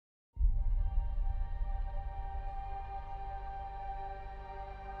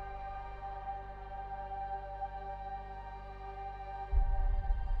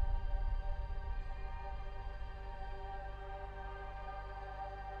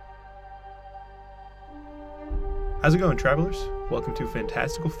How's it going, travelers? Welcome to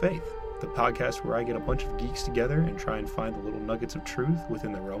Fantastical Faith, the podcast where I get a bunch of geeks together and try and find the little nuggets of truth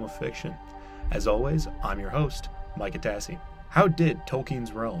within the realm of fiction. As always, I'm your host, Micah Tassi. How did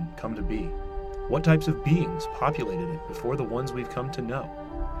Tolkien's realm come to be? What types of beings populated it before the ones we've come to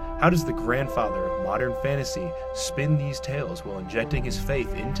know? How does the grandfather of modern fantasy spin these tales while injecting his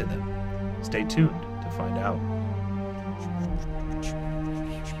faith into them? Stay tuned to find out.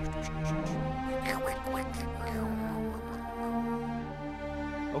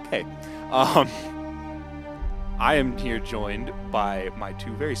 Okay. I am here joined by my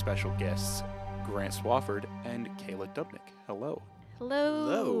two very special guests, Grant Swafford and Kayla Dubnick. Hello.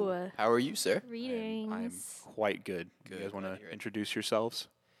 Hello. How are you, sir? Greetings. I'm quite good. You guys want to introduce yourselves?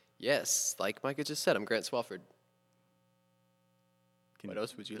 Yes, like Micah just said, I'm Grant Swafford. What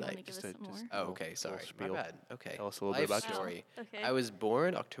else would you You wanna like? give us some more? Oh, okay, sorry. My spiel. bad. Okay. Tell us a little bit Life about story. Okay. I was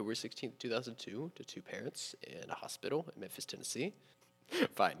born October 16th, 2002 to two parents in a hospital in Memphis, Tennessee.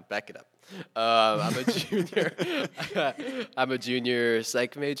 Fine, back it up. I'm a junior. I'm a junior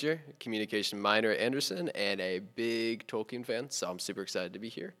psych major, communication minor at Anderson, and a big Tolkien fan. So I'm super excited to be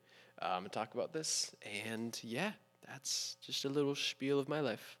here and talk about this. And yeah, that's just a little spiel of my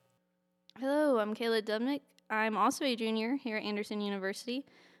life. Hello, I'm Kayla Dubnick. I'm also a junior here at Anderson University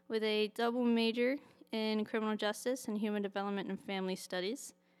with a double major in criminal justice and human development and family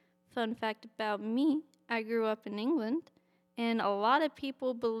studies. Fun fact about me, I grew up in England, and a lot of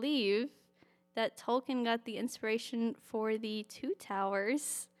people believe that Tolkien got the inspiration for the two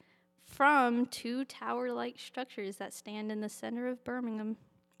towers from two tower-like structures that stand in the center of Birmingham,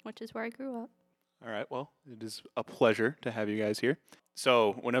 which is where I grew up. All right. Well, it is a pleasure to have you guys here.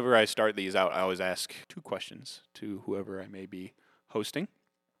 So whenever I start these out, I always ask two questions to whoever I may be hosting.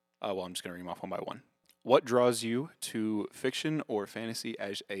 Well, I'm just going to read them off one by one. What draws you to fiction or fantasy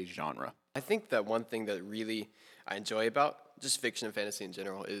as a genre? I think that one thing that really I enjoy about just fiction and fantasy in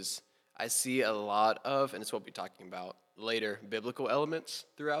general is I see a lot of, and it's what we'll be talking about later, biblical elements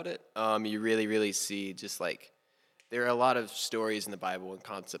throughout it. You really see just like, there are a lot of stories in the Bible and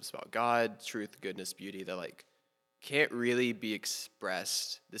concepts about God, truth, goodness, beauty that like can't really be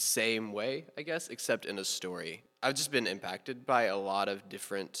expressed the same way, I guess, except in a story. I've just been impacted by a lot of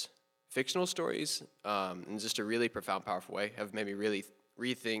different fictional stories in just a really profound, powerful way. Have made me really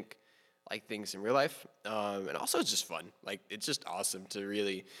rethink like things in real life. And also it's just fun. Like it's just awesome to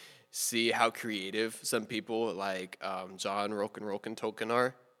really see how creative some people like John Rolkin Tolkien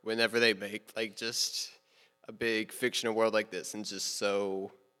are whenever they make like just a big fictional world like this and just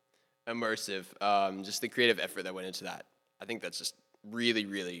so immersive. Just the creative effort that went into that. I think that's just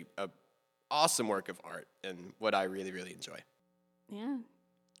really a awesome work of art and what I really enjoy. Yeah,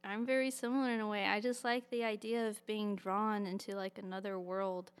 I'm very similar in a way. I just like the idea of being drawn into like another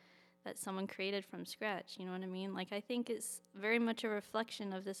world that someone created from scratch, you know what I mean? Like I think it's very much a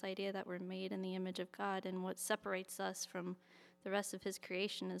reflection of this idea that we're made in the image of God, and what separates us from the rest of his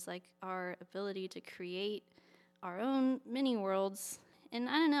creation is like our ability to create our own mini worlds. And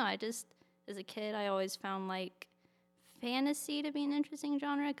I don't know, I just, as a kid, I always found like fantasy to be an interesting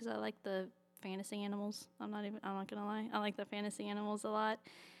genre because I like the fantasy animals. I'm not gonna lie. I like the fantasy animals a lot.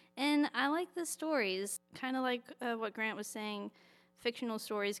 And I like the stories, kind of like what Grant was saying. Fictional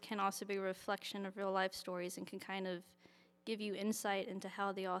stories can also be a reflection of real life stories and can kind of give you insight into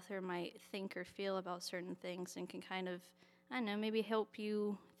how the author might think or feel about certain things, and can kind of, I don't know, maybe help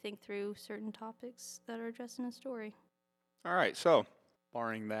you think through certain topics that are addressed in a story. All right. So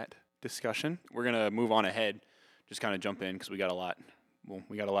barring that discussion, we're going to move on ahead. Just kind of jump in because we got a lot. Well,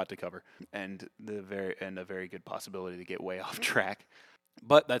 we got a lot to cover, and a very good possibility to get way off track.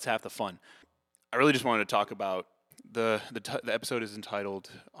 But that's half the fun. I really just wanted to talk about the episode is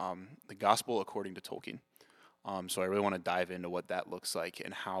entitled "The Gospel According to Tolkien." So I really want to dive into what that looks like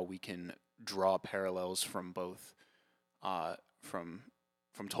and how we can draw parallels from both from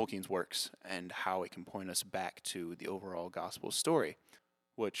Tolkien's works and how it can point us back to the overall gospel story,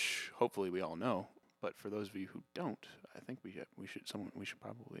 which hopefully we all know. But for those of you who don't, I think we should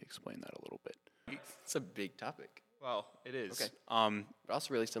probably explain that a little bit. It's a big topic. Well, it is. Okay. But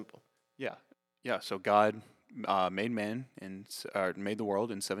also really simple. Yeah. So God made man made the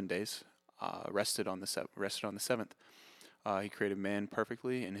world in 7 days. Rested on the seventh. He created man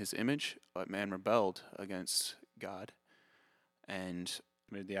perfectly in His image, but man rebelled against God and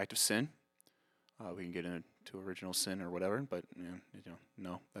committed the act of sin. We can get into original sin or whatever, but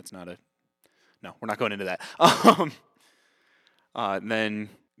no, that's not no. We're not going into that. Then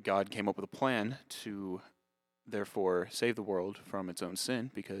God came up with a plan to therefore save the world from its own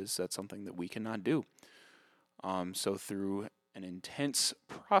sin, because that's something that we cannot do. So through an intense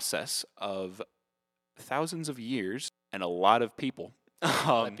process of thousands of years and a lot of people. A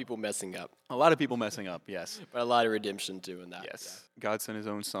lot of people messing up, A lot of people messing up, yes. but a lot of redemption too in that. Yes. God sent his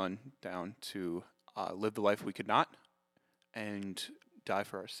own son down to live the life we could not and die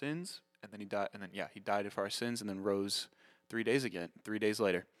for our sins. And then he died. And then, he died for our sins and then rose 3 days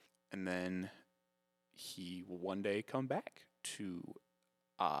later. And then he will one day come back to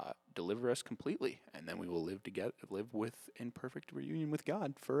deliver us completely. And then we will live in perfect reunion with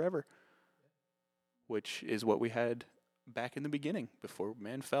God forever, which is what we had back in the beginning before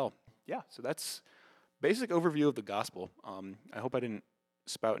man fell. Yeah, so that's basic overview of the gospel. I hope I didn't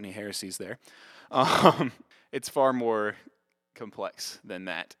spout any heresies there. It's far more complex than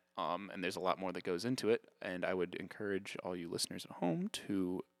that, and there's a lot more that goes into it, and I would encourage all you listeners at home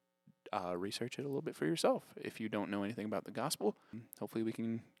to research it a little bit for yourself. If you don't know anything about the gospel, hopefully we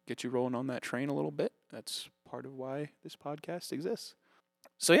can get you rolling on that train a little bit. That's part of why this podcast exists.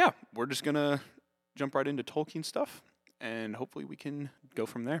 So yeah, we're just going to jump right into Tolkien stuff, and hopefully we can go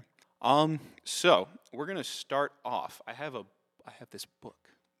from there. So we're gonna start off. I have this book,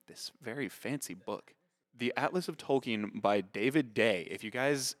 this very fancy book, The Atlas of Tolkien by David Day. If you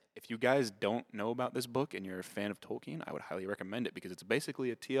guys don't know about this book and you're a fan of Tolkien, I would highly recommend it because it's basically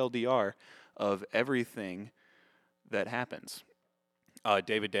a TLDR of everything that happens.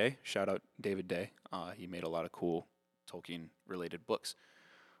 David Day, shout out David Day. He made a lot of cool Tolkien-related books.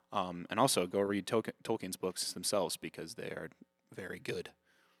 And also, go read Tolkien's books themselves because they are very good.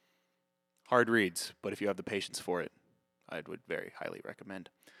 Hard reads, but if you have the patience for it, I would very highly recommend.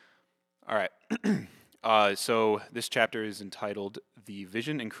 All right. So this chapter is entitled The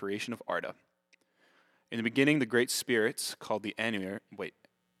Vision and Creation of Arda. In the beginning, the great spirits called the Anwir... Wait.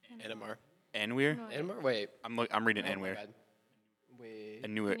 Animar. Anwir? Animar? Wait. I'm reading Oh, Anwir. Wait.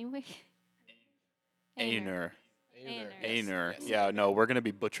 Anwir. Anyway. Aenir. Yes. Yeah, no, we're going to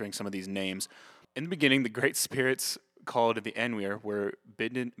be butchering some of these names. In the beginning, the great spirits called the Anwir were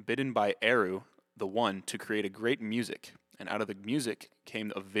bidden by Eru, the One, to create a great music. And out of the music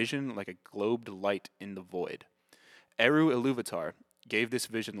came a vision like a globed light in the void. Eru Iluvatar gave this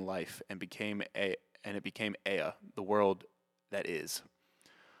vision life and it became Ea, the world that is.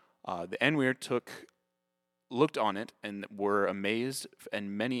 The Anwir looked on it and were amazed,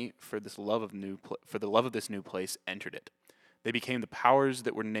 and many for the love of this new place entered it. They became the powers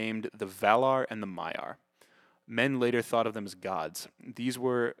that were named the Valar and the Maiar. Men later thought of them as gods. These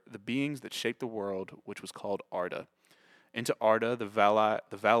were the beings that shaped the world, which was called Arda. Into Arda, the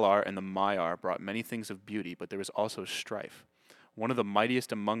Valar and the Maiar brought many things of beauty, but there was also strife. One of the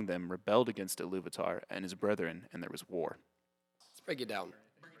mightiest among them rebelled against Iluvatar and his brethren, and there was war. Let's break it down.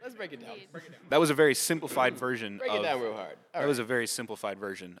 That was a very simplified version. Break it down real hard. That was a very simplified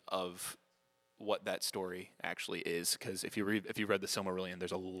version of what that story actually is. Because if you read the Silmarillion,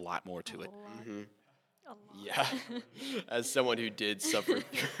 there's a lot more to it. Mm-hmm. A lot. Yeah. As someone who did suffer,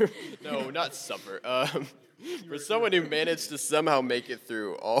 no, not suffer. For someone who managed to somehow make it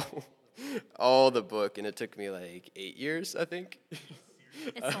through all the book, and it took me like 8 years, I think.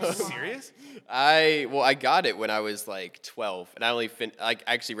 It's a lot. Serious? I got it when I was like 12, and I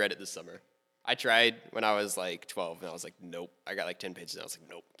actually read it this summer. I tried when I was like 12, and I was like, nope. I got like 10 pages, and I was like,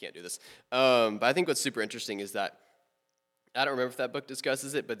 nope, can't do this. But I think what's super interesting is that, I don't remember if that book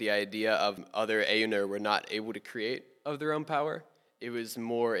discusses it, but the idea of other Aenir were not able to create of their own power. It was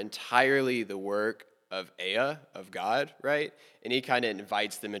more entirely the work of Ea, of God, right? And he kind of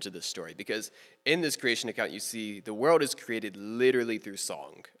invites them into the story, because in this creation account, you see the world is created literally through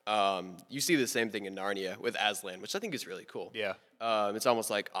song. You see the same thing in Narnia with Aslan, which I think is really cool. Yeah. It's almost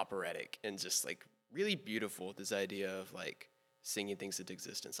like operatic and just like really beautiful, this idea of like singing things into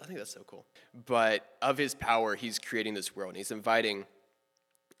existence. I think that's so cool. But of his power, he's creating this world, and he's inviting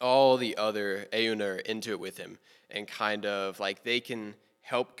all the other Aenir into it with him, and kind of like they can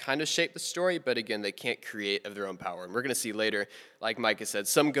help kind of shape the story, but again, they can't create of their own power. And we're going to see later, like Micah said,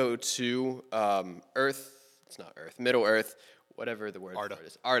 some go to Middle Earth, whatever the word Arda. for it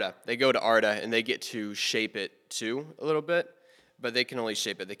is. Arda. They go to Arda, and they get to shape it too a little bit, but they can only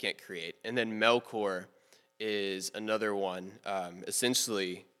shape it, they can't create. And then Melkor is another one,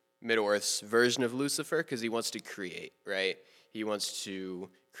 essentially Middle Earth's version of Lucifer, because he wants to create, right? He wants to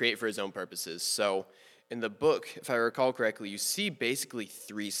create for his own purposes. So in the book, if I recall correctly, you see basically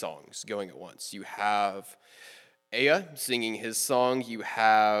 3 songs going at once. You have Ea singing his song. You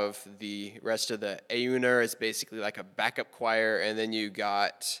have the rest of the Aenir as basically like a backup choir. And then you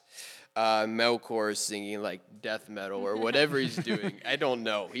got Melkor singing like death metal or whatever he's doing. I don't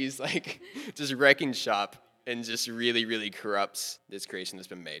know. He's like just wrecking shop and just really, really corrupts this creation that's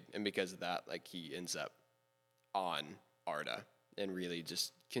been made. And because of that, like he ends up on Arda and really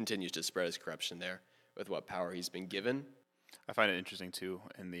just continues to spread his corruption there. with what power he's been given. I find it interesting too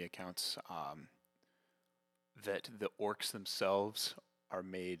in the accounts that the orcs themselves are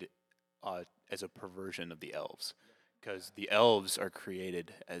made as a perversion of the elves, because the elves are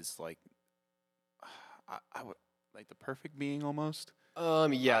created as like I would like the perfect being almost.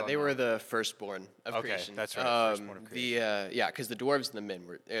 Yeah, don't they know. were the firstborn of Okay, creation. that's right, firstborn of creation. Yeah, because the dwarves and the men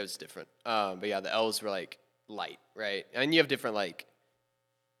were, it was different. But yeah, the elves were like light, right? And you have different like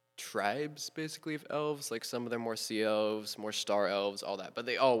tribes basically of elves. Like some of them more sea elves, more star elves, all that. But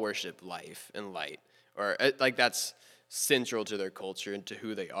they all worship life and light, or like that's central to their culture and to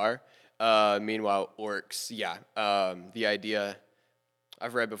who they are. Meanwhile, orcs, yeah, the idea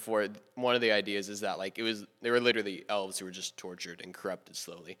I've read before, one of the ideas is that like they were literally elves who were just tortured and corrupted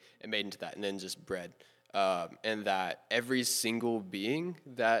slowly and made into that and then just bred. And that every single being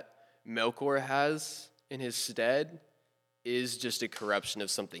that Melkor has in his stead is just a corruption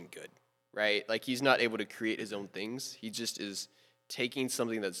of something good, right? Like he's not able to create his own things. He just is taking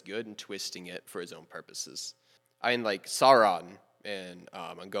something that's good and twisting it for his own purposes. I mean, like Sauron and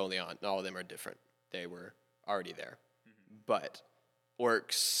Ungoliant, all of them are different. They were already there. But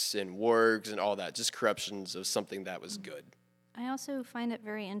orcs and wargs and all that, just corruptions of something that was good. I also find it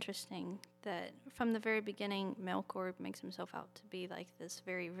very interesting that from the very beginning, Melkor makes himself out to be like this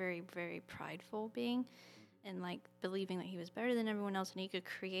very, very, very prideful being, and like believing that he was better than everyone else and he could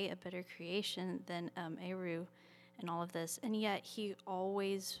create a better creation than Eru and all of this. And yet he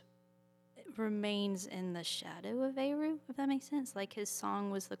always remains in the shadow of Eru, if that makes sense. Like his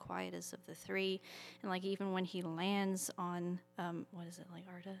song was the quietest of the three, and like even when he lands on what is it, like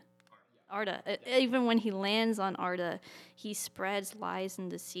Arda, even when he lands on Arda, he spreads lies and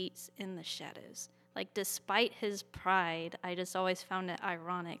deceits in the shadows. Like despite his pride, I just always found it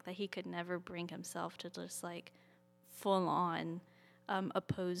ironic that he could never bring himself to just like full on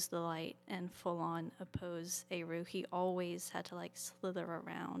oppose the light and full on oppose Eru. He always had to like slither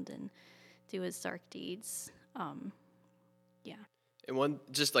around and do his dark deeds. Yeah. And one,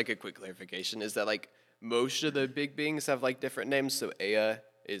 just like a quick clarification, is that like most of the big beings have like different names. So Ea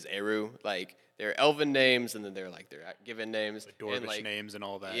is Eru, like they're elven names, and then they're like their given names, The Dwarvish and like names and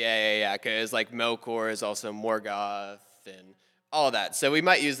all that. yeah. Because like Melkor is also Morgoth and all that. So we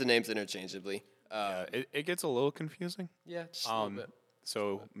might use the names interchangeably. It gets a little confusing. Yeah, just a little bit.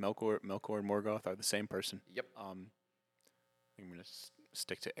 So Melkor and Morgoth are the same person. Yep, I'm gonna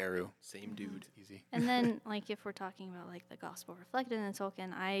stick to Eru. same dude. Easy. And then like if we're talking about like the gospel reflected in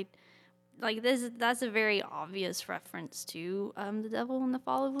Tolkien, I like that's a very obvious reference to the devil and the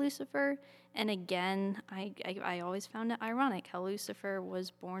fall of Lucifer. And again, I always found it ironic how Lucifer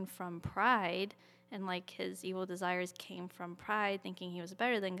was born from pride, and like his evil desires came from pride, thinking he was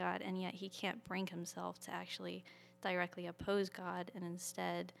better than God, and yet he can't bring himself to actually directly oppose God, and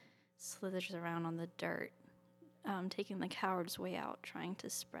instead slithers around on the dirt, taking the coward's way out, trying to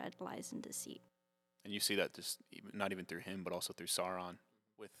spread lies and deceit. And you see that just not even through him, but also through Sauron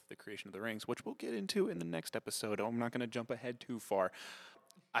with the creation of the rings, which we'll get into in the next episode. I'm not going to jump ahead too far.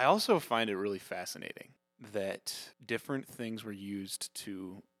 I also find it really fascinating that different things were used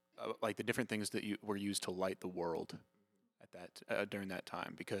to, like the different things that were used to light the world at that during that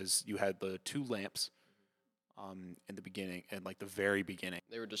time, because you had the two lamps in the beginning, and like the very beginning.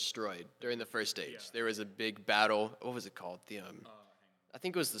 They were destroyed during the first stage. Yeah. There was a big battle. What was it called? I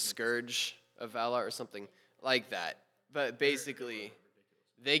think it was the Scourge of Valar or something like that. But basically,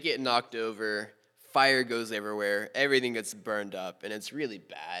 they get knocked over. Fire goes everywhere. Everything gets burned up, and it's really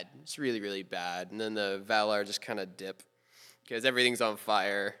bad. It's really, really bad. And then the Valar just kind of dip because everything's on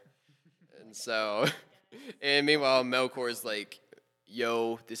fire. And so, and meanwhile, Melkor's like,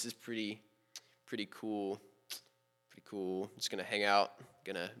 "Yo, this is pretty cool. Pretty cool. I'm just gonna hang out.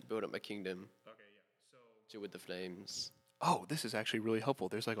 Gonna build up my kingdom. Okay, yeah. So with the flames." Oh, this is actually really helpful.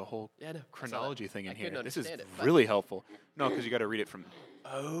 There's like a whole chronology thing in here. This is really helpful. No, because you got to read it from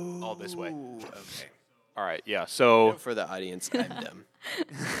all this way. Okay. All right, yeah. So For the audience, I'm them.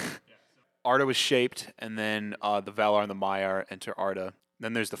 Arda was shaped, and then the Valar and the Maiar enter Arda.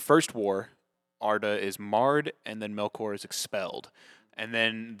 Then there's the first war. Arda is marred, and then Melkor is expelled. And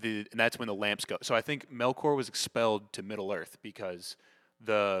then and that's when the lamps go. So I think Melkor was expelled to Middle Earth because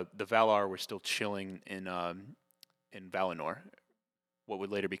the Valar were still chilling in Valinor, what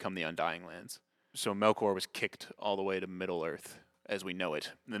would later become the Undying Lands. So Melkor was kicked all the way to Middle Earth as we know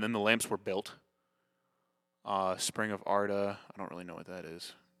it. And then the lamps were built. Spring of Arda, I don't really know what that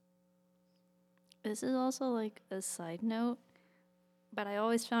is. This is also like a side note, but I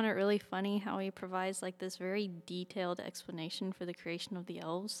always found it really funny how he provides like this very detailed explanation for the creation of the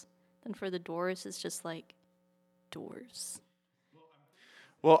elves. Then for the dwarves, it's just like doors.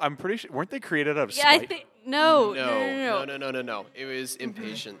 Well, I'm pretty sure weren't they created out of Yeah, I spite? think no. No. It was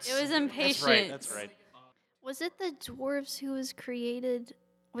impatience. It was impatience. That's right. That's right. Was it the dwarves who was created?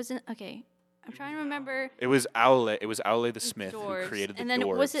 Was it okay? I'm trying to remember. It was Aule. It was Aule the Smith Dwarves. who created the and then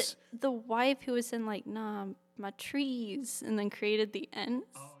dwarves. was it the wife who was in like, nah, my trees, and then created the Ents?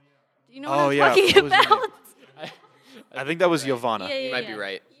 Do you know what I'm talking What was her about? name? I think that was Yavanna. Yeah, You might be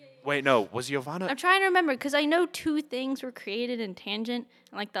right. Wait, no, was Yavanna? I'm trying to remember because I know two things were created in tangent.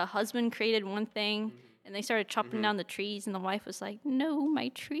 And like the husband created one thing, and they started chopping down the trees, and the wife was like, "No, my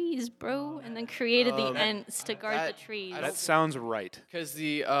trees, bro," and then created the Ents to guard the trees. That sounds right. Because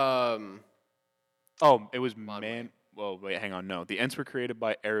the Oh, it was Well, wait, hang on. No, the Ents were created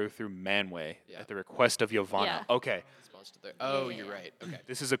by Eru through Manwë at the request of Yavanna. Yeah. Okay, you're right. Okay.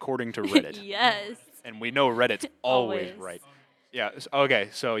 this is according to Reddit, Yes. and we know Reddit's always Always. right. Yeah. Okay.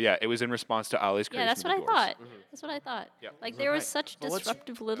 So yeah, it was in response to Aule's creation. Yeah, that's of what I the dwarves. thought. That's what I thought. Yeah. Like there were such But what's-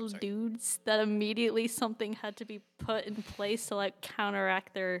 disruptive little dudes that immediately something had to be put in place to like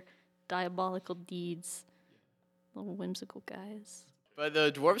counteract their diabolical deeds. Little whimsical guys. But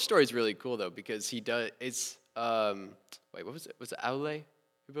the dwarf story is really cool though because he does. It's wait, what was it? Was it Aule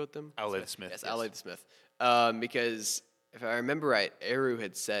who built them? Aule the Smith. Yes, Aule the Smith. Because if I remember right, Eru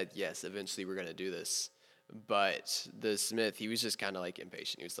had said yes, eventually we're gonna do this. But the Smith, he was just kind of like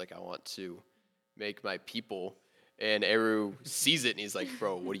impatient. He was like, I want to make my people. And Eru sees it and he's like,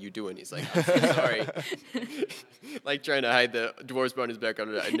 bro, what are you doing? He's like, I'm so sorry. Like trying to hide the dwarf's bone in his back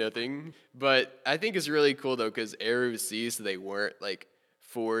under nothing. But I think it's really cool though, because Eru sees they weren't like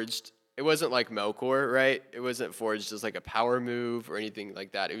forged. It wasn't like Melkor, right? It wasn't forged as like a power move or anything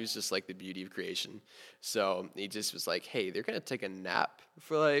like that. It was just like the beauty of creation. So he just was like, hey, they're going to take a nap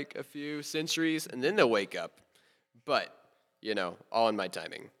for like a few centuries and then they'll wake up. But, all in my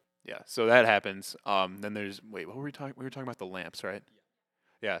timing. Yeah, so that happens. Then there's what were we talking? We were talking about the lamps, right?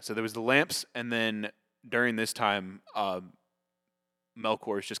 Yeah. So there was the lamps, and then during this time,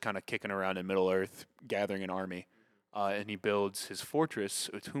 Melkor is just kind of kicking around in Middle Earth, gathering an army, and he builds his fortress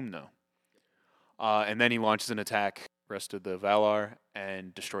Utumno. And then he launches an attack, rest of the Valar,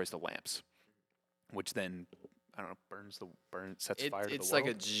 and destroys the lamps, which then I don't know, sets fire to the world. It's like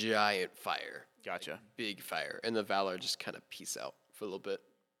a giant fire. Gotcha. Like big fire, and the Valar just kind of peace out for a little bit.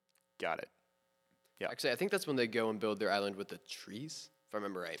 Got it. Yeah. Actually, I think that's when they go and build their island with the trees, if I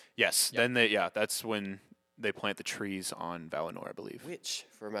remember right. Yes. Then that's when they plant the trees on Valinor, I believe. Which,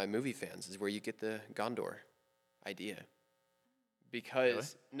 for my movie fans, is where you get the Gondor idea.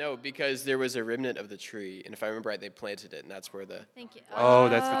 Because there was a remnant of the tree, and if I remember right, they planted it, and that's where the Thank you. Oh,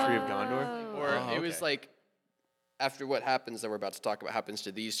 that's the Tree of Gondor? or Oh, it was okay. like after what happens that we're about to talk about happens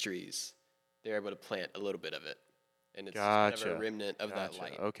to these trees, they're able to plant a little bit of it, and it's kind of Gotcha. a remnant of that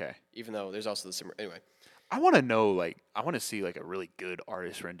light. Okay. Even though there's also the similar. Anyway, I want to know, I want to see, a really good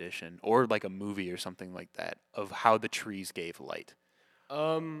artist rendition or, a movie or something like that of how the trees gave light.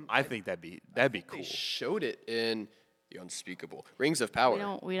 I think that'd be cool. they showed it in The Unspeakable Rings of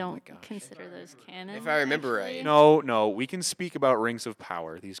Power. We don't consider those canon. If I remember actually. right. No, we can speak about Rings of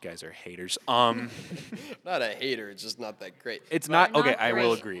Power. These guys are haters. Not a hater, it's just not that great. It's But not okay. not I will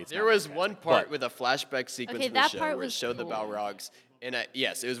great. agree. It's There not was that one bad. part But with a flashback sequence Okay, in the that show part where it was showed the cool. Balrogs, and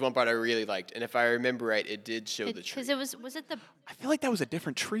yes, it was one part I really liked. And if I remember right, it did show the tree. Because it was it the? I feel like that was a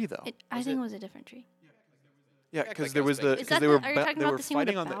different tree, though. I think it was a different tree. Yeah, like because that there was was the big. Is because that they were are you talking they about were the scene where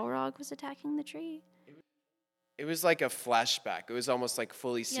the fighting on the. Balrog was attacking the tree? It was like a flashback. It was almost like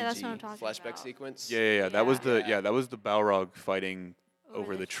fully CG Yeah, that's what I'm talking flashback about. sequence. Yeah. That was Yeah. that was the Balrog fighting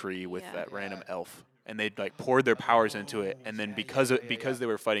over the tree with that random elf, and they poured their powers into it, and then because they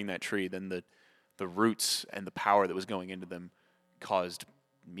were fighting that tree, then the roots and the power that was going into them caused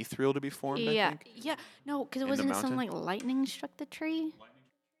Mithril to be formed. I think No, because it In the wasn't something mountain? like lightning struck the tree.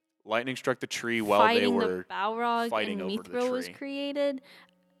 lightning struck the tree while Fighting they were the Balrog fighting and over the Mithril was tree. created.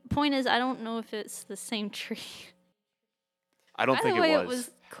 Point is, I don't know if it's the same tree. I don't think Either way, it was.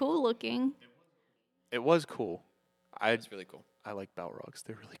 cool looking. It was cool. It's really cool. I like Balrogs.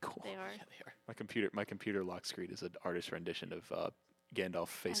 They're really cool. They are. Yeah, they are. My computer lock screen is an artist rendition of Gandalf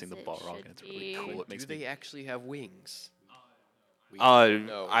facing the it Balrog, should and it's really be. cool. It Do makes they me. actually have wings? We don't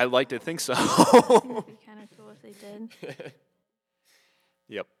know. I like to think so. It'd be kind of cool if they did.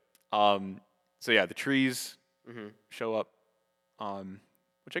 Yep. So yeah, the trees Mhm. show up,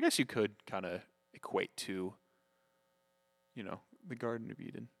 which I guess you could kind of equate to, the Garden of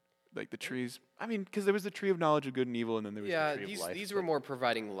Eden, like the trees. I mean, because there was the tree of knowledge of good and evil, and then there was Yeah, the tree of life. these were more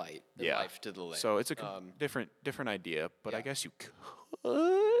providing light than Yeah. life to the land. So it's a different idea, but I guess you could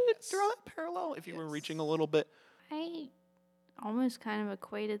draw that parallel if you were reaching a little bit. I almost kind of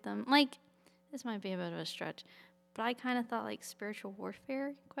equated them. Like, this might be a bit of a stretch, but I kind of thought like spiritual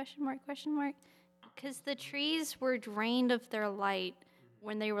warfare, question mark, question mark. Because the trees were drained of their light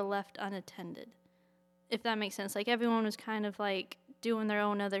when they were left unattended. If that makes sense. Like everyone was kind of like doing their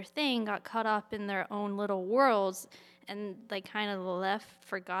own other thing, got caught up in their own little worlds, and they kind of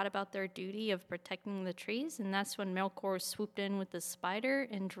forgot about their duty of protecting the trees. And that's when Melkor swooped in with the spider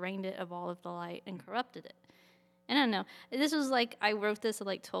and drained it of all of the light and corrupted it. And I don't know. This was like, I wrote this at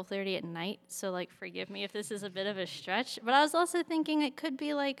like 12:30 at night, so like forgive me if this is a bit of a stretch. But I was also thinking it could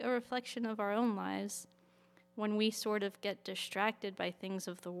be like a reflection of our own lives when we sort of get distracted by things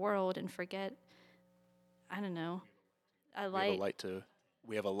of the world and forget, I don't know, a light.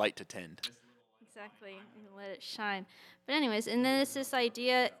 We have a light to tend. Exactly, and let it shine. But anyways, and then it's this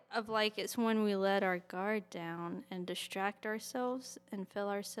idea of like it's when we let our guard down and distract ourselves and fill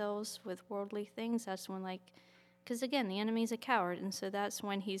ourselves with worldly things. That's when like, because again, the enemy's a coward, and so that's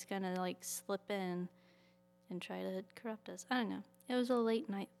when he's gonna like slip in and try to corrupt us. I don't know. It was a late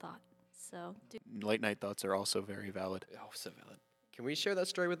night thought. So Late night thoughts are also very valid. Oh, so valid. Can we share that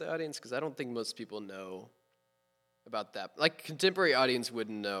story with the audience? Because I don't think most people know about that. Like, contemporary audience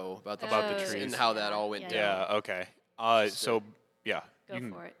wouldn't know about the trees and how that all went down. Yeah, okay. So, yeah. Go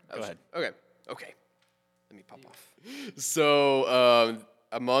for it. Go ahead. Okay. Let me pop off. So,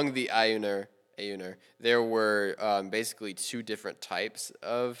 among the Ayunar, there were basically two different types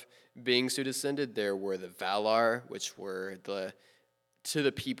of beings who descended. There were the Valar, which were to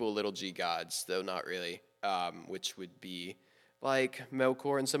the people little g gods, though not really, which would be like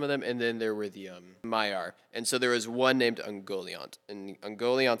Melkor and some of them, and then there were the Maiar. And so there was one named Ungoliant, and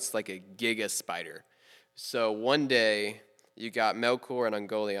Ungoliant's like a giga spider. So one day, you got Melkor and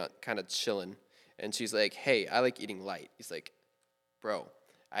Ungoliant kind of chilling, and she's like, hey, I like eating light. He's like, bro,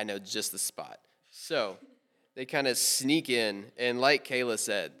 I know just the spot. So they kind of sneak in, and like Kayla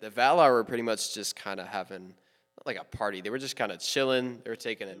said, the Valar were pretty much just kind of having, not like a party, they were just kind of chilling, they were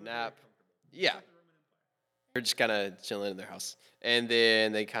taking a nap. Yeah. They're just kind of chilling in their house. And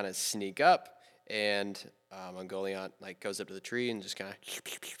then they kind of sneak up, and Ungoliant like goes up to the tree and just kind of,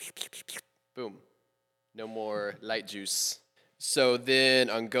 boom, no more light juice. So then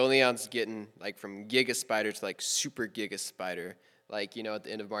Ungoliant's getting like from Giga Spider to like Super Giga Spider. Like, you know, at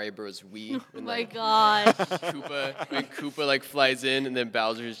the end of Mario Bros. Wii. When, My like, gosh. Koopa like flies in, and then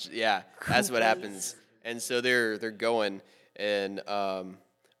Bowser's, that's what happens. And so they're going, and, oh,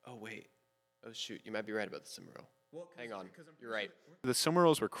 wait. Oh, shoot, you might be right about the Silmaril. Hang on, you're right. The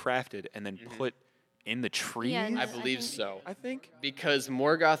Silmarils were crafted and then put in the trees? Yeah, I believe so. I think. Because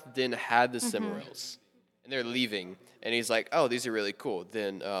Morgoth didn't have the Silmarils, and they're leaving, and he's like, oh, these are really cool.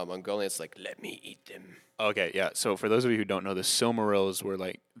 Then Ungoliant's like, let me eat them. Okay, yeah. So for those of you who don't know, the Silmarils were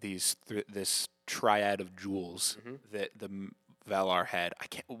like this triad of jewels that the Valar had.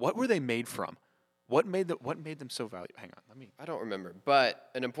 What were they made from? What made them so valuable? Hang on, I don't remember, but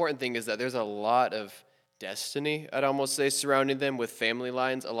an important thing is that there's a lot of destiny, I'd almost say, surrounding them with family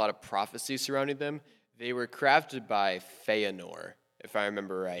lines, a lot of prophecy surrounding them. They were crafted by Feanor, if I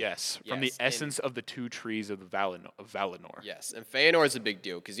remember right. Yes, from the essence of the two trees of Valinor. Yes, and Feanor is a big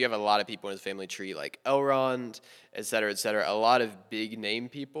deal because you have a lot of people in his family tree, like Elrond, et cetera, a lot of big name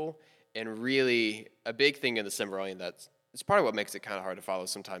people, and really a big thing in the Silmarillion that's it's part of what makes it kind of hard to follow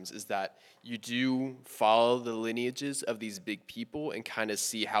sometimes is that you do follow the lineages of these big people and kind of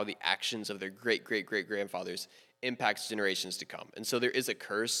see how the actions of their great-great-great-grandfathers impacts generations to come. And so there is a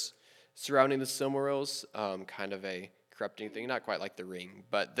curse surrounding the Silmarils, kind of a corrupting thing, not quite like the ring,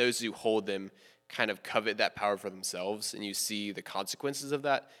 but those who hold them kind of covet that power for themselves, and you see the consequences of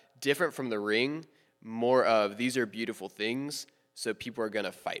that. Different from the ring, more of these are beautiful things, so people are going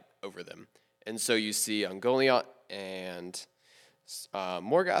to fight over them. And so you see Ungoliant and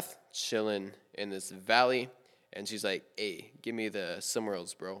Morgoth chilling in this valley, and she's like, hey, give me the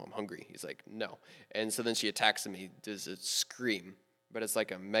Silmarils, bro, I'm hungry. He's like, no. And so then she attacks him. He does a scream, but it's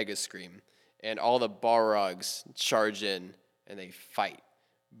like a mega scream. And all the Balrogs charge in, and they fight.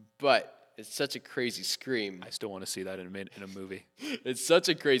 But it's such a crazy scream. I still want to see that in a movie. It's such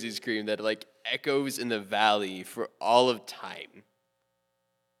a crazy scream that it like echoes in the valley for all of time.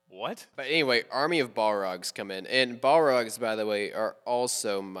 What? But anyway, army of Balrogs come in. And Balrogs, by the way, are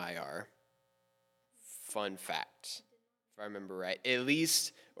also Maiar. Fun fact. If I remember right. At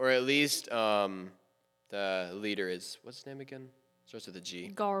least the leader is, what's his name again? Starts with a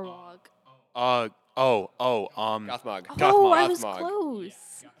G. Garwog. Gothmog. Oh, I was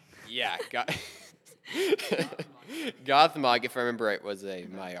close. Yeah, Gothmog, if I remember right, was a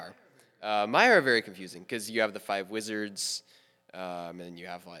Maiar. Maiar are very confusing because you have the 5 wizards, and then you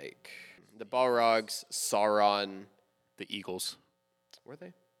have, like, the Balrogs, Sauron. The Eagles. Were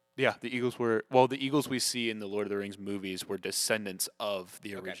they? Yeah, the eagles the eagles we see in the Lord of the Rings movies were descendants of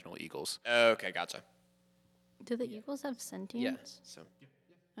the original eagles. Okay, gotcha. Do the eagles have Yeah. sentience? So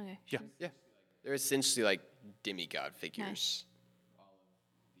Okay. Yeah. yeah, they're essentially like demigod figures.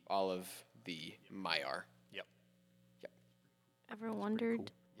 All of the Maiar. Yep. Ever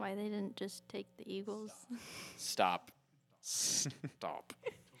wondered why they didn't just take the eagles? Stop.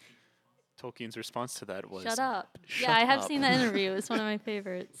 Tolkien's response to that was, Shut up. Shut Yeah, I have up. seen that interview. It's one of my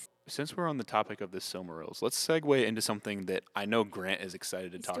favorites. Since we're on the topic of the Silmarils, let's segue into something that I know Grant is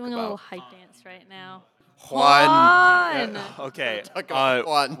excited to He's talk doing a little about. hype dance right now. Juan. Okay, Talk about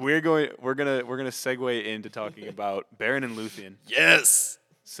Juan. we're gonna segue into talking about Beren and Luthien. Yes.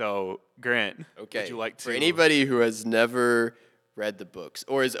 So, Grant, Okay. would you like to? For anybody who has never read the books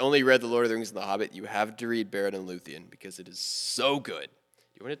or has only read The Lord of the Rings and The Hobbit, you have to read Beren and Luthien because it is so good.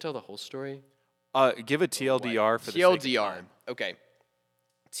 Do you want to tell the whole story? Give a TLDR for the sake of TLDR. time. Okay.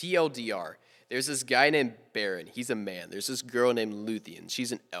 TLDR. There's this guy named Beren. He's a man. There's this girl named Luthien.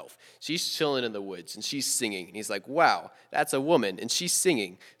 She's an elf. She's chilling in the woods and she's singing. And he's like, wow, that's a woman and she's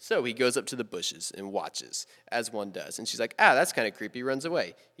singing. So he goes up to the bushes and watches, as one does. And she's like, that's kind of creepy, runs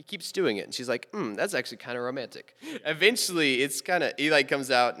away. He keeps doing it. And she's like, that's actually kind of romantic. Eventually, he like comes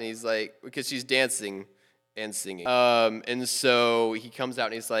out and he's like, because she's dancing and singing. And so he comes out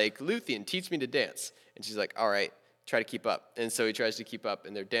and he's like, Luthien, teach me to dance. And she's like, all right. Try to keep up. And so he tries to keep up,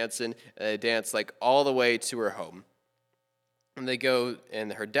 and they're dancing, and they dance like all the way to her home. And they go,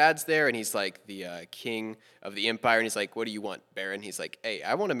 and her dad's there, and he's like the king of the empire, and he's like, what do you want, Beren? He's like, hey,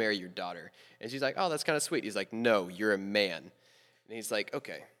 I want to marry your daughter. And she's like, oh, that's kind of sweet. He's like, no, you're a man. And he's like,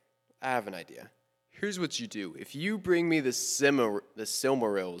 okay, I have an idea. Here's what you do. If you bring me the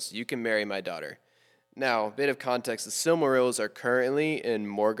Silmarils, you can marry my daughter. Now, a bit of context, the Silmarils are currently in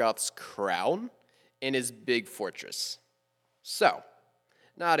Morgoth's crown, in his big fortress. So,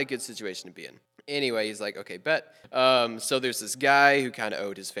 not a good situation to be in. Anyway, he's like, okay, bet. So there's this guy who kind of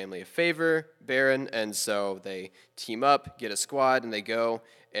owed his family a favor, Beren, and so they team up, get a squad, and they go.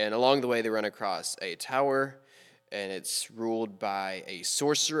 And along the way, they run across a tower, and it's ruled by a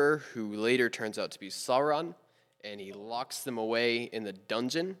sorcerer who later turns out to be Sauron, and he locks them away in the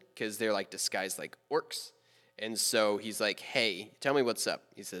dungeon because they're like disguised like orcs. And so he's like, hey, tell me what's up.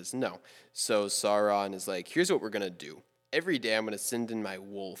 He says, no. So Sauron is like, here's what we're going to do. Every day I'm going to send in my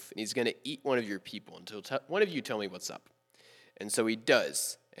wolf, and he's going to eat one of your people until one of you tell me what's up. And so he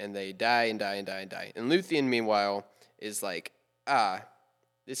does, and they die and die and die and die. And Luthien, meanwhile, is like,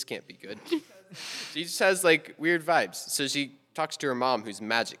 this can't be good. She just has, like, weird vibes. So she talks to her mom, who's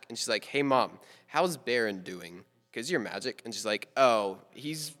magic, and she's like, hey, Mom, how's Beren doing? Because you're magic. And she's like, oh,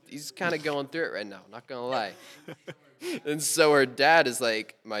 he's kind of going through it right now, not going to lie. And so her dad is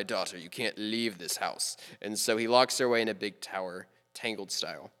like, my daughter, you can't leave this house. And so he locks her away in a big tower, Tangled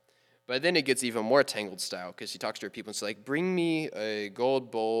style. But then it gets even more Tangled style because she talks to her people and she's like, bring me a gold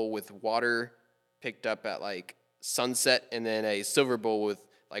bowl with water picked up at like sunset and then a silver bowl with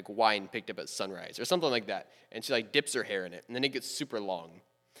like wine picked up at sunrise or something like that. And she like dips her hair in it and then it gets super long.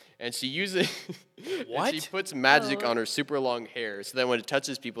 And she uses What? she puts magic on her super long hair so that when it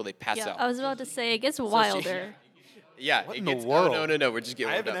touches people, they pass out. I was about to say, it gets wilder. Yeah, What it in the gets, world? Oh, no, we're just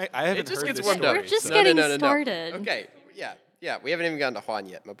getting warmed up. I haven't it just heard gets this warmed up. story, We're just so- getting No. started. Okay, yeah, we haven't even gotten to Juan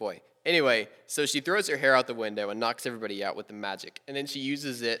yet, my boy. Anyway, so she throws her hair out the window and knocks everybody out with the magic. And then she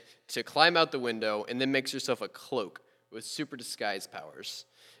uses it to climb out the window and then makes herself a cloak with super disguise powers.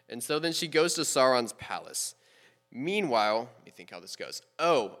 And so then she goes to Sauron's palace. Meanwhile, let me think how this goes.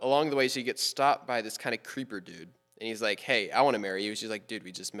 Oh, along the way, she gets stopped by this kind of creeper dude. And he's like, hey, I want to marry you. She's like, dude,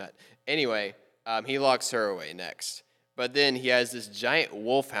 we just met. Anyway, he locks her away next. But then he has this giant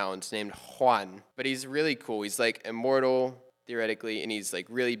wolfhound named Juan. But he's really cool. He's like immortal, theoretically, and he's like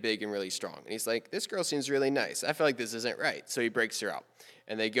really big and really strong. And he's like, this girl seems really nice. I feel like this isn't right. So he breaks her out.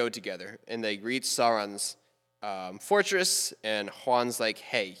 And they go together. And they reach Sauron's fortress. And Juan's like,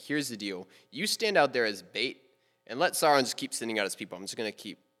 hey, here's the deal. You stand out there as bait. And let Sauron just keep sending out his people. I'm just going to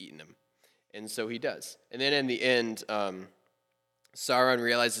keep eating them. And so he does. And then in the end, Sauron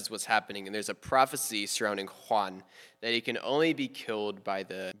realizes what's happening. And there's a prophecy surrounding Juan that he can only be killed by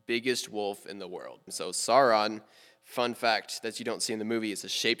the biggest wolf in the world. So Sauron, fun fact that you don't see in the movie, is a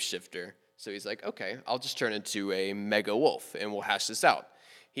shapeshifter. So he's like, okay, I'll just turn into a mega wolf and we'll hash this out.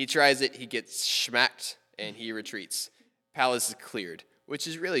 He tries it, he gets schmacked, and he retreats. Palace is cleared. Which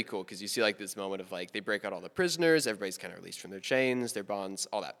is really cool because you see like this moment of like they break out all the prisoners, everybody's kind of released from their chains, their bonds,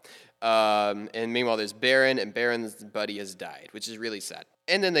 all that. And meanwhile, there's Beren, and Beren's buddy has died, which is really sad.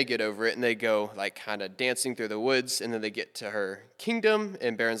 And then they get over it and they go like kind of dancing through the woods, and then they get to her kingdom,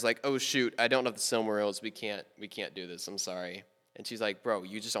 and Beren's like, "Oh shoot, I don't have the Silmarils. We can't do this. I'm sorry." And she's like, bro,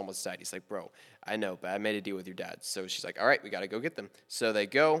 you just almost died. He's like, bro, I know, but I made a deal with your dad. So she's like, all right, we got to go get them. So they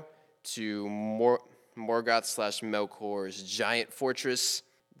go to Morgoth/Melkor's giant fortress.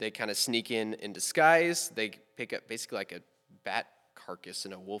 They kind of sneak in disguise. They pick up basically like a bat carcass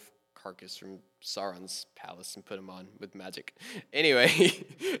and a wolf carcass from Sauron's palace and put them on with magic. Anyway,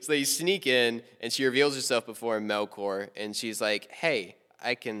 so they sneak in, and she reveals herself before Melkor, and she's like, hey,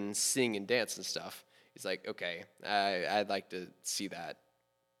 I can sing and dance and stuff. He's like, okay, I'd like to see that.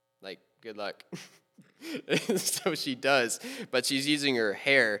 Like, good luck. So she does, but she's using her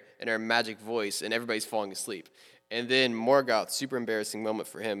hair and her magic voice, and everybody's falling asleep. And then Morgoth, super embarrassing moment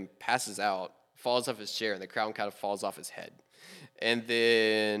for him, passes out, falls off his chair, and the crown kind of falls off his head. And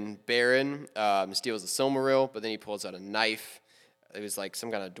then Beren steals the Silmaril, but then he pulls out a knife. It was like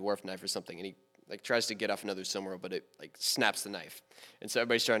some kind of dwarf knife or something, and he like tries to get off another Silmaril, but it like snaps the knife. And so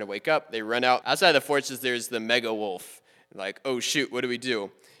everybody's trying to wake up. They run out. Outside the fortress, there's the mega wolf. Like, oh shoot, what do we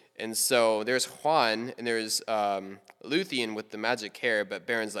do? And so there's Juan, and there's Luthien with the magic hair, but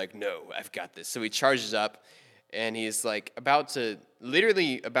Beren's like, no, I've got this. So he charges up, and he's like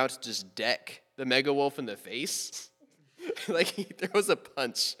literally about to just deck the mega wolf in the face. Like he throws a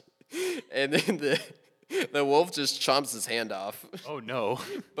punch, and then the wolf just chomps his hand off. Oh no!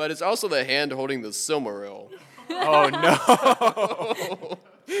 But it's also the hand holding the Silmaril. Oh no!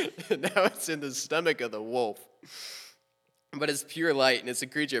 Now it's in the stomach of the wolf. But it's pure light, and it's a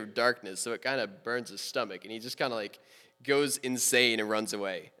creature of darkness, so it kind of burns his stomach, and he just kind of like goes insane and runs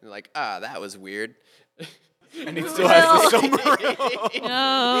away. And like, that was weird. And he still has the Silmaril.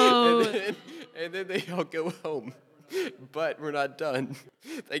 No. And then they all go home. But we're not done.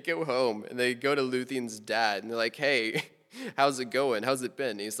 They go home, and they go to Luthien's dad, and they're like, hey, how's it going? How's it been?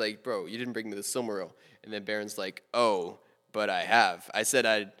 And he's like, bro, you didn't bring me the Silmaril. And then Beren's like, oh, but I have. I said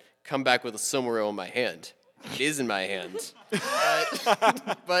I'd come back with a Silmaril in my hand. It is in my hand.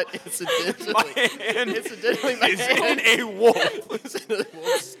 But incidentally, my hand in a wolf. It's in a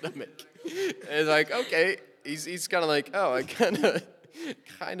wolf's stomach. And it's like, okay. He's kind of like, oh, I kind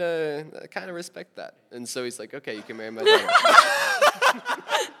of respect that. And so he's like, okay, you can marry my daughter.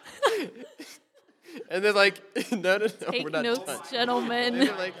 And they're like, no, Take we're not notes, done. gentlemen.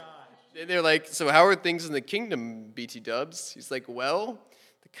 And they're like, so how are things in the kingdom, BT Dubs? He's like, well,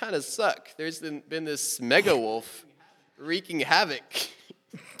 they kind of suck. There's been this mega wolf wreaking havoc.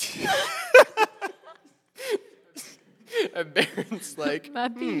 And Baron's like,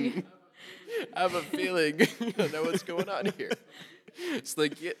 I have a feeling you don't know what's going on here. It's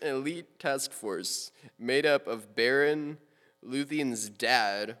like get an elite task force made up of Beren, Luthien's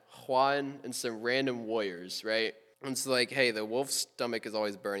dad, Juan, and some random warriors, right? And it's like, hey, the wolf's stomach is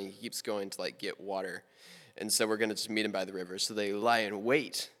always burning. He keeps going to like get water. And so we're going to just meet him by the river. So they lie in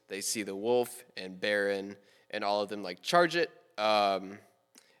wait. They see the wolf and Beren and all of them like charge it. And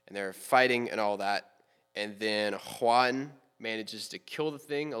they're fighting and all that. And then Juan manages to kill the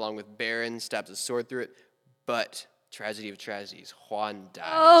thing along with Beren, stabs a sword through it. But, tragedy of tragedies, Juan dies.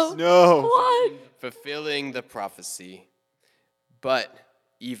 Oh, No. what? Fulfilling the prophecy. But,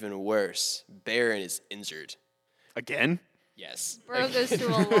 even worse, Beren is injured. Again? Yes. Bro goes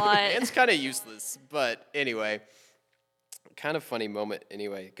through a lot. It's kind of useless, but anyway, kind of funny moment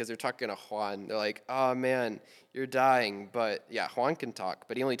anyway, because they're talking to Juan. They're like, oh man, you're dying. But yeah, Juan can talk,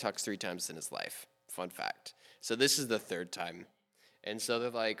 but he only talks 3 times in his life. Fun fact. So this is the 3rd time. And so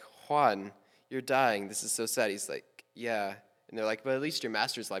they're like, Juan, you're dying. This is so sad. He's like, yeah. And they're like, but at least your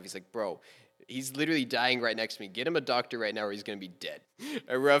master's alive. He's like, bro, he's literally dying right next to me. Get him a doctor right now or he's going to be dead.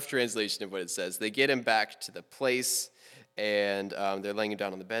 A rough translation of what it says. They get him back to the place, and they're laying him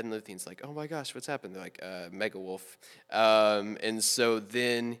down on the bed, and Luthien's like, oh my gosh, what's happened? They're like, mega wolf. And so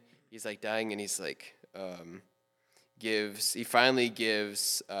then he's like dying, and he's like, he finally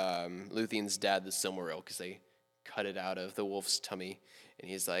gives Luthien's dad the Silmaril because they cut it out of the wolf's tummy. And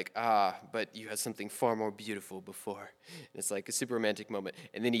he's like, but you had something far more beautiful before. And it's like a super romantic moment.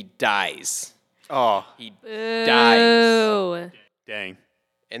 And then he dies. Oh, He Boo. dies. dang.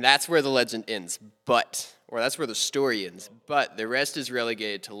 And that's where the legend ends. That's where the story ends. But the rest is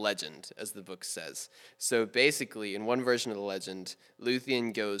relegated to legend, as the book says. So basically, in one version of the legend,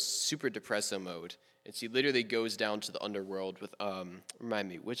 Luthien goes super depresso mode. And she literally goes down to the underworld with, remind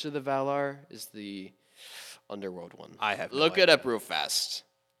me, which of the Valar is the underworld one? I have no Look idea. it up real fast.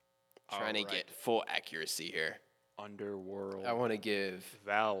 Trying to Alright. get full accuracy here. Underworld. I want to give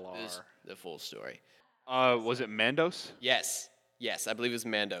Valar. the full story. Was it Mandos? Yes, I believe it's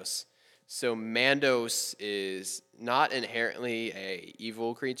Mandos. So Mandos is not inherently a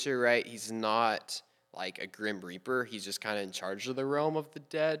evil creature, right? He's not like a Grim Reaper. He's just kind of in charge of the realm of the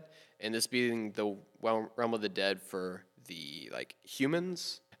dead. And this being the realm of the dead for the like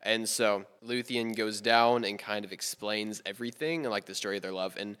humans. And so Luthien goes down and kind of explains everything and like the story of their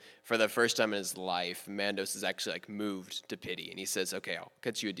love. And for the first time in his life, Mandos is actually like moved to pity. And he says, okay, I'll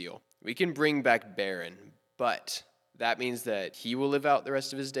cut you a deal. We can bring back Baron, but that means that he will live out the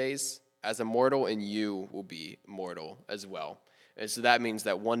rest of his days as a mortal and you will be mortal as well. And so that means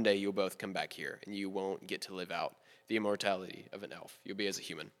that one day you'll both come back here and you won't get to live out the immortality of an elf. You'll be as a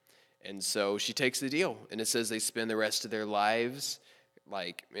human. And so she takes the deal. And it says they spend the rest of their lives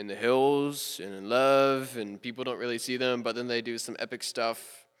like in the hills and in love, and people don't really see them, but then they do some epic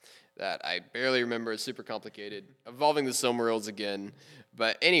stuff that I barely remember. It's super complicated, involving the Silmarils again.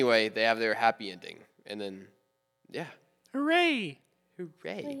 But anyway, they have their happy ending. And then, yeah. Hooray!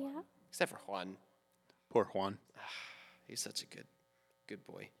 Hooray. Oh, yeah. Except for Juan. Poor Juan. He's such a good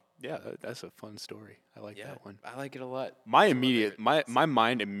boy. Yeah, that's a fun story. I like that one. I like it a lot. My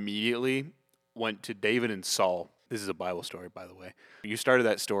mind immediately went to David and Saul. This is a Bible story, by the way. You started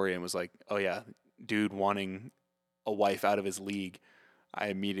that story and was like, oh yeah, dude wanting a wife out of his league. I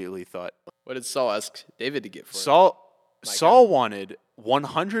immediately thought, what did Saul ask David to get for him? Saul wanted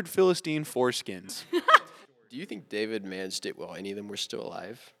 100 Philistine foreskins. Do you think David managed it while any of them were still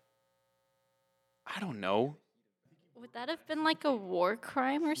alive? I don't know. Would that have been like a war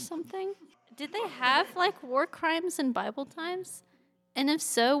crime or something? Did they have like war crimes in Bible times? And if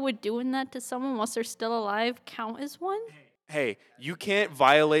so, would doing that to someone whilst they're still alive count as one? Hey, you can't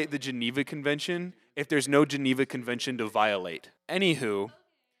violate the Geneva Convention if there's no Geneva Convention to violate. Anywho,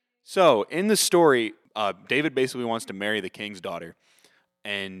 so in the story, David basically wants to marry the king's daughter.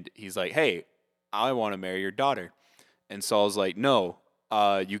 And he's like, hey, I want to marry your daughter. And Saul's like, no,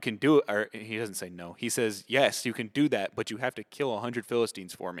 you can do it. Or he doesn't say no. He says, yes, you can do that, but you have to kill 100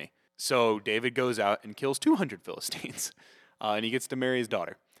 Philistines for me. So David goes out and kills 200 Philistines. And he gets to marry his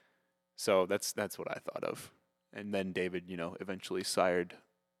daughter. So that's what I thought of. And then David, eventually sired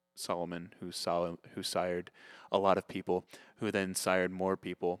Solomon, who sired a lot of people, who then sired more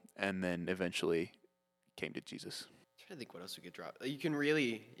people, and then eventually came to Jesus. I'm trying to think what else we could drop.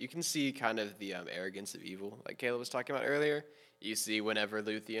 You can see kind of the arrogance of evil, like Caleb was talking about earlier. You see whenever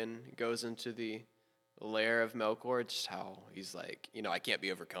Luthien goes into the lair of Melkor, just how he's like, I can't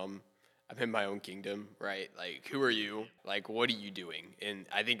be overcome. I'm in my own kingdom, right? Like, who are you? Like, what are you doing? And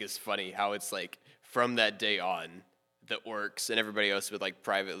I think it's funny how it's like from that day on, the orcs and everybody else would like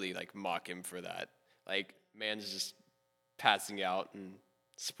privately like mock him for that. Like, man's just passing out and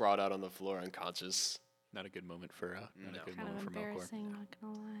sprawled out on the floor unconscious. Not a good moment for Kind of embarrassing, not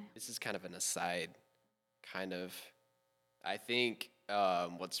gonna lie. This is kind of an aside, kind of. I think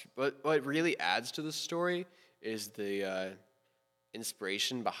what really adds to the story is the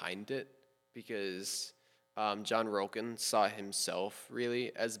inspiration behind it, because John Rolkin saw himself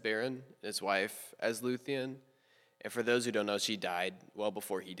really as Baron and his wife as Luthien. And for those who don't know, she died well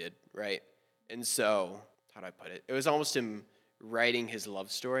before he did, right? And so, how do I put it? It was almost him writing his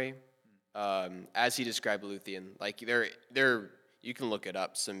love story as he described Luthien. Like, there, you can look it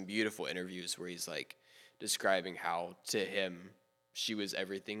up, some beautiful interviews where he's like describing how to him she was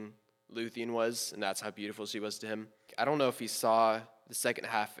everything Luthien was, and that's how beautiful she was to him. I don't know if he saw the second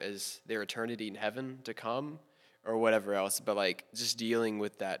half as their eternity in heaven to come or whatever else, but like just dealing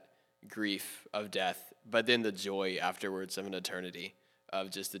with that grief of death, but then the joy afterwards of an eternity of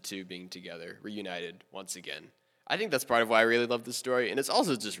just the two being together, reunited once again. I think that's part of why I really love this story, and it's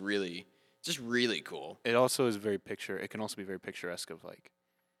also just really cool. It also is it can also be very picturesque of like,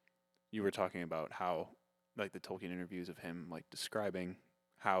 you were talking about how like the Tolkien interviews of him like describing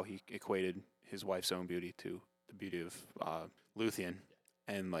how he equated his wife's own beauty to the beauty of Luthien,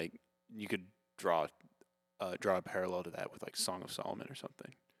 and like you could draw a parallel to that with like Song of Solomon or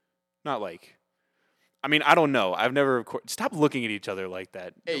something. Not like, I mean, I don't know. I've never stop looking at each other like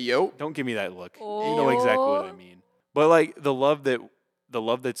that. Hey, yo. Don't give me that look. You know exactly what I mean. But like the love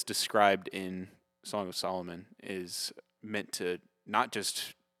that's described in Song of Solomon is meant to not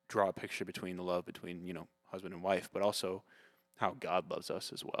just draw a picture between the love between, husband and wife, but also how God loves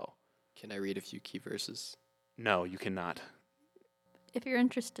us as well. Can I read a few key verses? No, you cannot. If you're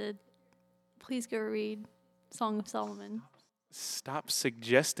interested, please go read Song of Solomon. Stop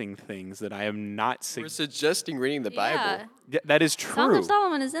suggesting things that I am not We're suggesting reading the Bible. Yeah, that is true. Song of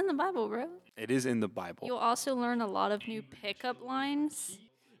Solomon is in the Bible, bro. It is in the Bible. You'll also learn a lot of new pickup lines.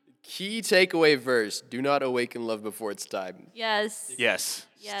 Key takeaway verse: do not awaken love before it's time. Yes. Yes.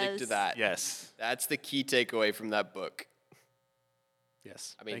 Stick to that. Yes. That's the key takeaway from that book.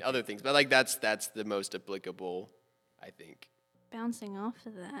 Yes. I mean, other things, but like that's the most applicable, I think. Bouncing off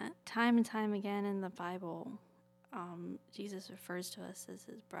of that, time and time again in the Bible, Jesus refers to us as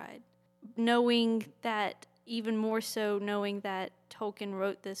his bride. Knowing that even more so knowing that Tolkien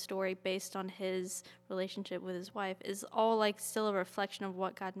wrote this story based on his relationship with his wife is all like still a reflection of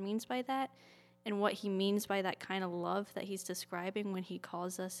what God means by that and what he means by that kind of love that he's describing when he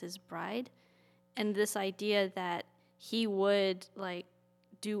calls us his bride. And this idea that he would like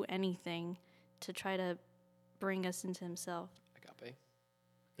do anything to try to bring us into himself. Agape.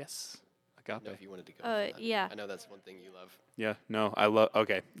 Yes. I don't know if you wanted to go. For that. Yeah. I know that's one thing you love. Yeah. No, I love.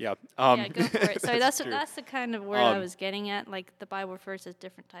 Okay. Yeah. Yeah, go for it. Sorry, that's true. the kind of word I was getting at. Like the Bible refers to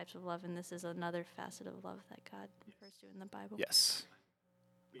different types of love, and this is another facet of love that God refers to in the Bible. Yes.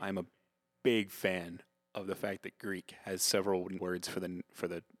 I'm a big fan of the fact that Greek has several words for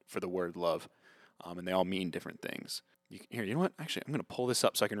the word love, and they all mean different things. You know what? Actually, I'm going to pull this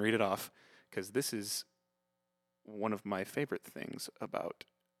up so I can read it off, because this is one of my favorite things about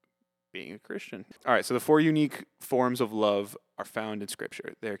being a Christian. All right, so the 4 unique forms of love are found in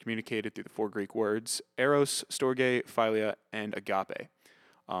Scripture. They are communicated through the 4 Greek words: eros, storge, philia, and agape.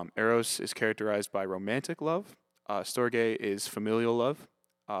 Eros is characterized by romantic love. Storge is familial love.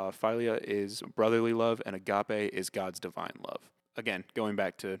 Philia is brotherly love, and agape is God's divine love. Again, going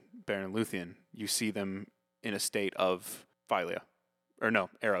back to Beren and Luthien, you see them in a state of philia. Or no,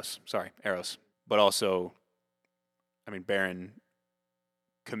 eros. Sorry, eros. But also, I mean, Beren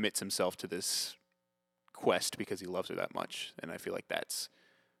commits himself to this quest because he loves her that much. And I feel like that's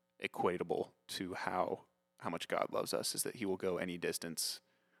equatable to how much God loves us, is that he will go any distance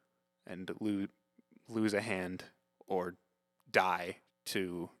and lose a hand or die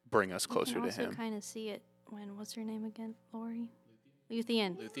to bring us closer to him. You can also kind of see it when, what's her name again?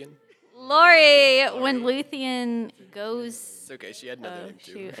 Luthien. Luthien? Lori, when Luthien goes... It's okay, she had another name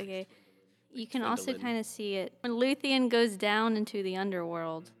too. Shoot, okay. You can Gwendolyn. also kind of see it when Luthien goes down into the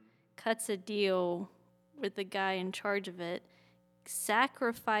underworld, cuts a deal with the guy in charge of it,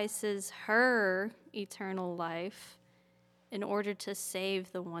 sacrifices her eternal life in order to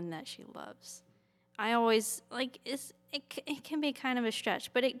save the one that she loves. I always, like, it can be kind of a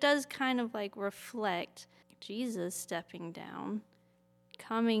stretch, but it does kind of, like, reflect Jesus stepping down,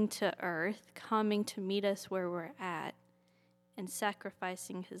 coming to earth, coming to meet us where we're at, and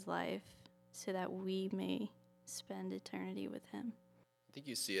sacrificing his life so that we may spend eternity with him. I think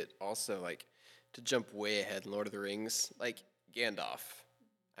you see it also, like, to jump way ahead in Lord of the Rings, like Gandalf.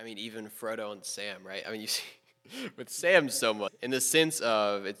 I mean, even Frodo and Sam, right? I mean, you see with Sam so much in the sense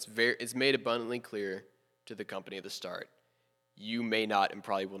of it's made abundantly clear to the company at the start, you may not and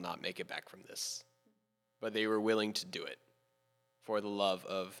probably will not make it back from this, but they were willing to do it for the love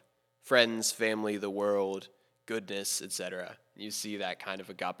of friends, family, the world, goodness, etc. You see that kind of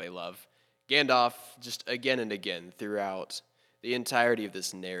agape love. Gandalf, just again and again throughout the entirety of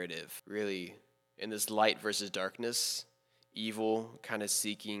this narrative, really in this light versus darkness, evil kind of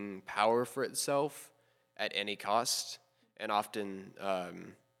seeking power for itself at any cost, and often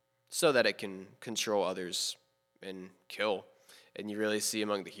so that it can control others and kill. And you really see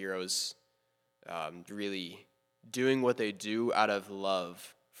among the heroes really doing what they do out of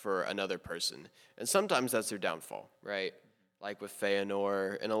love for another person. And sometimes that's their downfall, right? Like with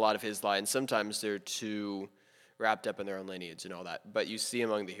Feanor and a lot of his lines, sometimes they're too wrapped up in their own lineage and all that. But you see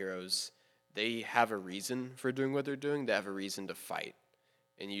among the heroes, they have a reason for doing what they're doing. They have a reason to fight.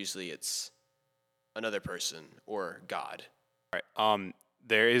 And usually it's another person or God. All right.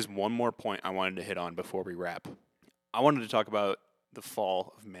 There is one more point I wanted to hit on before we wrap. I wanted to talk about the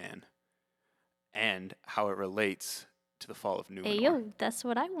fall of man and how it relates to the fall of Numenor. Hey, yo, that's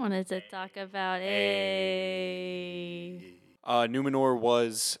what I wanted to talk about. Hey. Numenor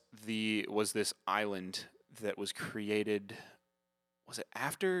was this island that was created. Was it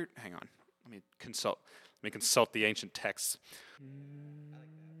after? Hang on. Let me consult the ancient texts.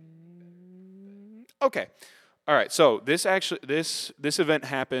 Okay. All right. So this event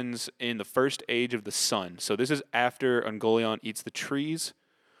happens in the first age of the sun. So this is after Ungoliant eats the trees,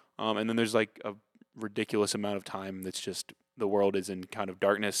 and then there's like a ridiculous amount of time that's just the world is in kind of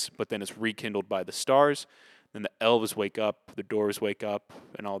darkness, but then it's rekindled by the stars. Then the elves wake up, the dwarves wake up,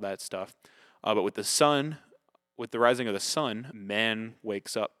 and all that stuff. But with the sun, with the rising of the sun, man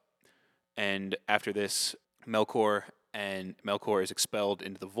wakes up. And after this, Melkor is expelled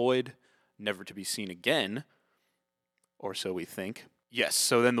into the void, never to be seen again, or so we think. Yes,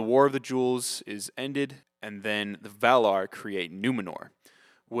 so then the War of the Jewels is ended, and then the Valar create Numenor,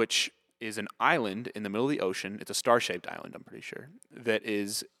 which is an island in the middle of the ocean. It's a star-shaped island, I'm pretty sure, that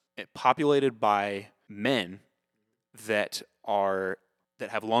is populated by men that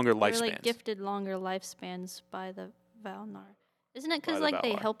have longer lifespans. They're like gifted longer lifespans by the Valnar. Isn't it because By the like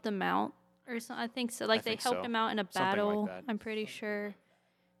they Valar. helped them out or something? I think so. Like they helped them out in a Something like battle. that. I'm pretty sure.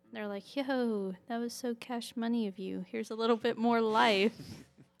 They're like, yo, that was so cash money of you. Here's a little bit more life.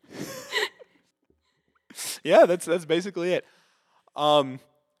 Yeah, that's basically it.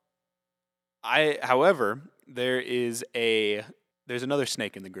 However, there's another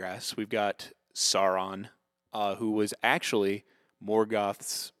snake in the grass. We've got Sauron, who was actually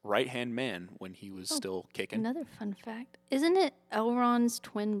Morgoth's right-hand man when he was still kicking. Another fun fact. Isn't it Elrond's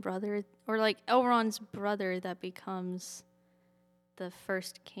twin brother, or like Elrond's brother that becomes the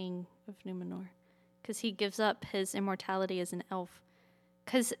first king of Numenor? Because he gives up his immortality as an elf.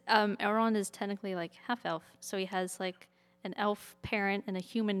 Because Elrond is technically like half-elf, so he has like an elf parent and a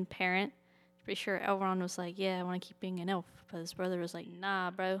human parent. Pretty sure Elrond was like, yeah, I want to keep being an elf. But his brother was like, nah,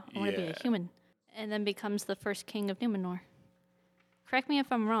 bro, I want to be a human. And then becomes the first king of Numenor. Correct me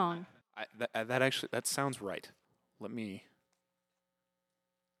if I'm wrong. That sounds right. Let me.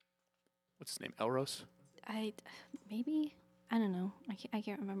 What's his name? Elros? Maybe? I don't know. I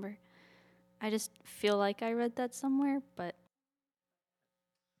can't remember. I just feel like I read that somewhere, but.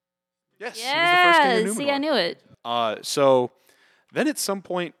 Yes, he was the first king of Numenor. See, I knew it. So then at some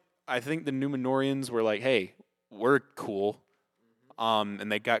point, I think the Numenorians were like, hey, we're cool. And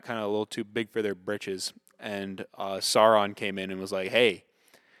they got kind of a little too big for their britches. And Sauron came in and was like, hey,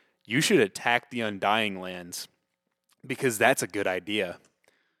 you should attack the Undying Lands because that's a good idea.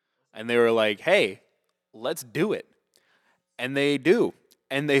 And they were like, hey, let's do it. And they do.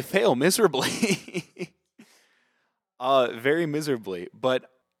 And they fail miserably. Very miserably. But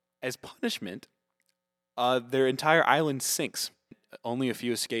as punishment, their entire island sinks. Only a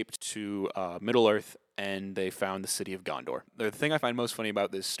few escaped to Middle-earth, and they found the city of Gondor. The thing I find most funny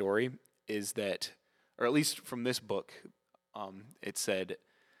about this story is that, or at least from this book, it said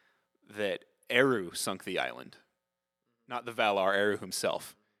that Eru sunk the island, not the Valar, Eru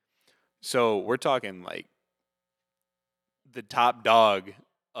himself. So we're talking like the top dog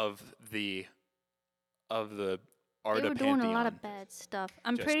of the art of They were Pantheon. doing a lot of bad stuff.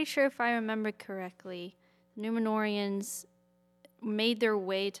 I'm pretty sure if I remember correctly, Numenorians made their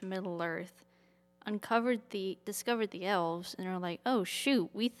way to Middle-earth, discovered the elves, and are like, oh shoot,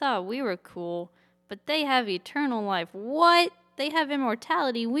 we thought we were cool, but they have eternal life. What? They have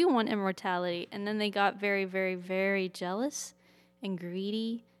immortality. We want immortality. And then they got very, very, very jealous and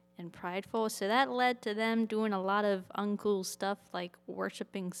greedy and prideful. So that led to them doing a lot of uncool stuff like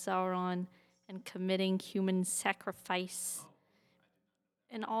worshiping Sauron and committing human sacrifice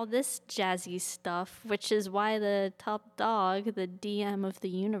and all this jazzy stuff, which is why the top dog, the DM of the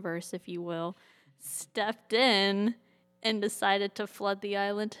universe, if you will, stepped in and decided to flood the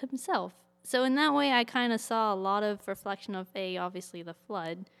island himself. So in that way, I kind of saw a lot of reflection of obviously the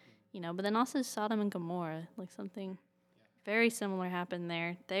flood, but then also Sodom and Gomorrah, like something very similar happened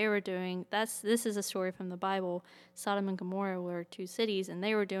there. They were doing this is a story from the Bible. Sodom and Gomorrah were two cities, and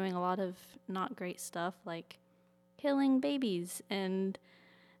they were doing a lot of not great stuff, like killing babies and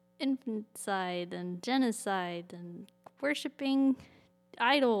infanticide and genocide and worshiping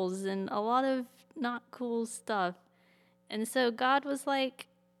idols and a lot of not cool stuff. And so God was like,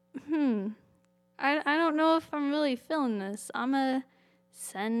 I don't know if I'm really feeling this. I'm going to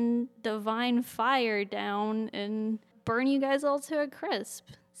send divine fire down and burn you guys all to a crisp.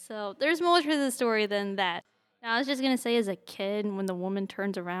 So there's more to the story than that. Now, I was just going to say, as a kid, when the woman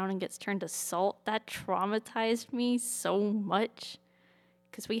turns around and gets turned to salt, that traumatized me so much.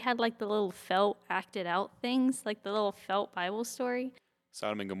 Because we had like the little felt acted out things, like the little felt Bible story.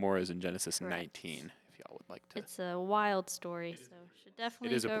 Sodom and Gomorrah is in Genesis 19, if y'all would like to. It's a wild story, so should definitely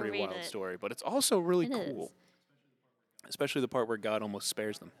go read it. It is a pretty wild story, but it's also really cool. Especially the part where God almost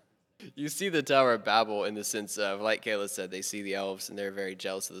spares them. You see the Tower of Babel in the sense of, like Kayla said, they see the elves and they're very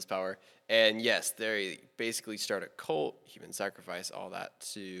jealous of this power. And yes, they basically start a cult, human sacrifice, all that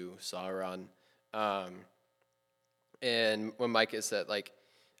to Sauron. And when Micah said, like,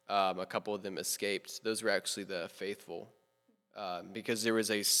 a couple of them escaped, those were actually the faithful. Because there was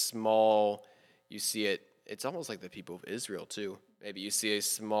a small, you see it, it's almost like the people of Israel too. Maybe you see a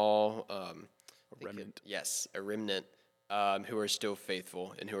small, a remnant. A remnant. Who are still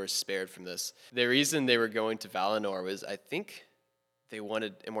faithful and who are spared from this. The reason they were going to Valinor was, I think, they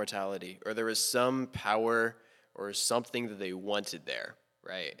wanted immortality, or there was some power or something that they wanted there,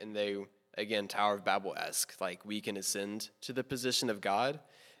 right? And they, again, Tower of Babel-esque, like we can ascend to the position of God,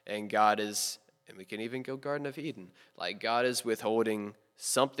 and God is, and we can even go Garden of Eden, like God is withholding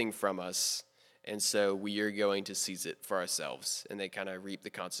something from us, and so we are going to seize it for ourselves, and they kind of reap the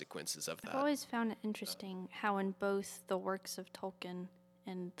consequences of that. I've always found it interesting how in both the works of Tolkien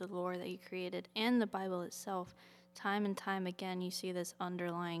and the lore that he created and the Bible itself, time and time again, you see this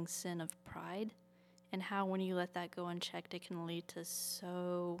underlying sin of pride and how when you let that go unchecked, it can lead to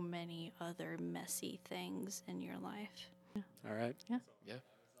so many other messy things in your life. All right. Yeah. Yeah.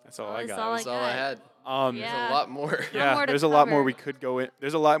 That's all I got. That's all I had. Um, Yeah. There's a lot more. Yeah, more to there's a lot more cover. we could go in.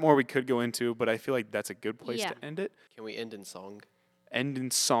 There's a lot more we could go into, but I feel like that's a good place Yeah. to end it. Can we end in song? End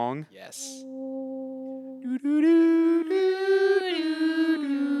in song. Yes.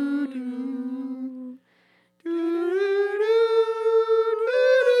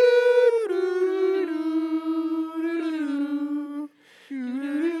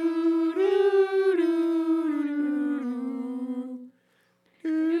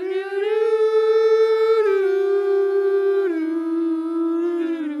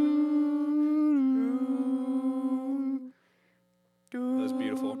 That was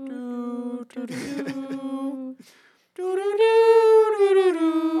beautiful.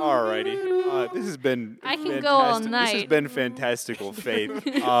 Alrighty. This has been. I can go all This has night. been fantastical, Faith.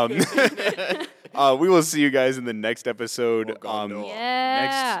 We will see you guys in the next episode.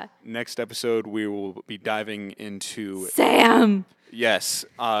 Yeah. Next episode, we will be diving into Sam. yes,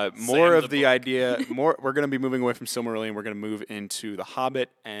 more Sam of the the book. idea. More, we're going to be moving away from Silmarillion. We're going to move into The Hobbit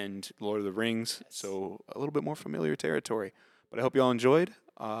and Lord of the Rings. So a little bit more familiar territory. But I hope you all enjoyed,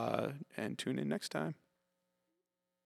 and tune in next time.